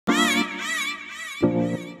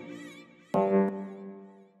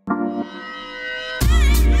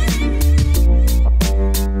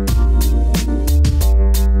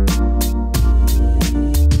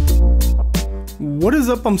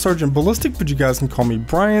up, I'm Sergeant Ballistic, but you guys can call me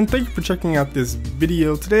Brian. Thank you for checking out this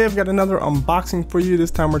video. Today I've got another unboxing for you.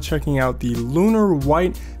 This time we're checking out the Lunar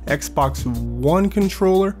White Xbox One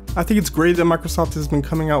controller. I think it's great that Microsoft has been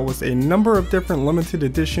coming out with a number of different limited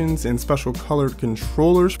editions and special colored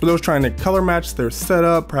controllers. For those trying to color match their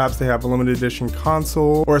setup, perhaps they have a limited edition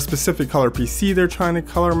console or a specific color PC they're trying to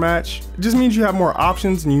color match. It just means you have more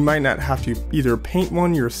options and you might not have to either paint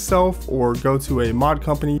one yourself or go to a mod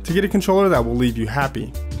company to get a controller that will leave you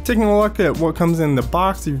happy. Taking a look at what comes in the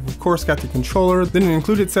box, you've of course got the controller, then an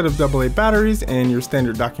included set of AA batteries and your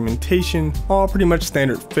standard documentation, all pretty much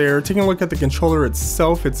standard fare. Taking a look at the controller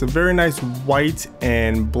itself, it's a very nice white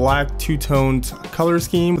and black two-toned color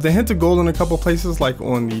scheme with a hint of gold in a couple places like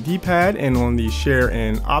on the D-pad and on the share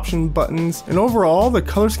and option buttons. And overall, the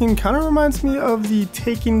color scheme kind of reminds me of the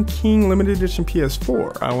Taken King limited edition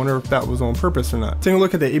PS4. I wonder if that was on purpose or not. Taking a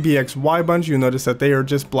look at the ABXY buttons, you'll notice that they are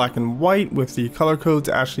just black and white with the color codes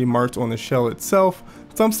actually marked on the shell itself.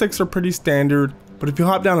 Thumbsticks are pretty standard, but if you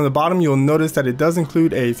hop down to the bottom, you'll notice that it does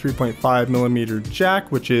include a 3.5mm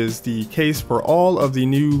jack, which is the case for all of the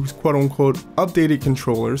new quote-unquote updated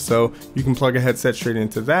controllers, so you can plug a headset straight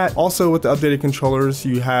into that. Also with the updated controllers,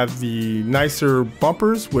 you have the nicer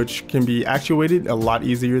bumpers, which can be actuated a lot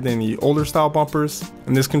easier than the older style bumpers,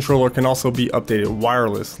 and this controller can also be updated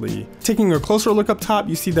wirelessly. Taking a closer look up top,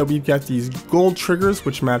 you see that we've got these gold triggers,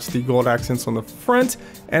 which match the gold accents on the front,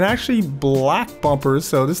 and actually black bumpers,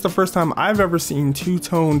 so this is the first time I've ever seen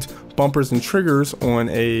two-toned bumpers and triggers on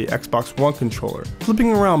a Xbox One controller.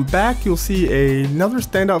 Flipping around back, you'll see another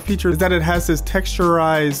standout feature is that it has this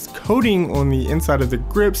texturized coating on the inside of the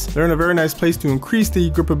grips. They're in a very nice place to increase the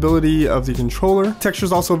gripability of the controller. Texture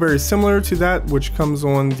is also very similar to that which comes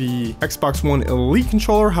on the Xbox One Elite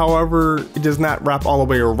controller. However, it does not wrap all the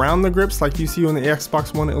way around the grips like you see on the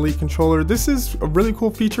Xbox One Elite controller. This is a really cool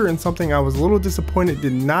feature and something I was a little disappointed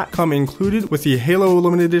did not come included with the Halo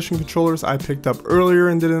limited edition controllers I picked up earlier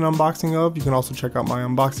and did an unboxing of. You can also check out my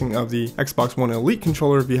unboxing of the Xbox One Elite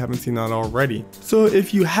controller if you haven't seen that already. So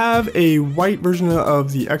if you have a white version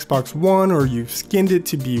of the Xbox One, or you've skinned it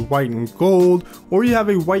to be white and gold, or you have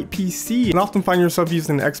a white PC and often find yourself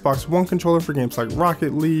using an Xbox One controller for games like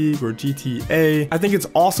Rocket League or GTA, I think it's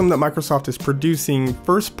awesome that Microsoft is producing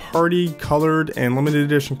first party colored and limited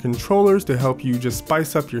edition controllers to help you just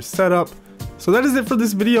spice up your setup. So that is it for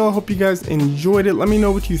this video. I hope you guys enjoyed it. Let me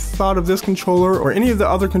know what you thought of this controller or any of the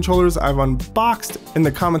other controllers I've unboxed in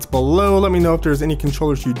the comments below. Let me know if there's any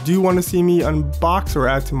controllers you do want to see me unbox or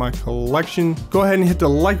add to my collection. Go ahead and hit the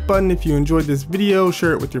like button if you enjoyed this video,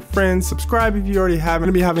 share it with your friends, subscribe if you already have. I'm going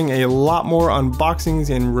to be having a lot more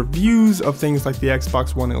unboxings and reviews of things like the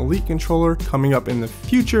Xbox One Elite controller coming up in the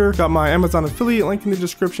future. Got my Amazon affiliate link in the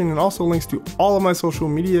description and also links to all of my social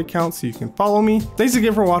media accounts so you can follow me. Thanks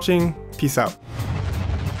again for watching. Peace out.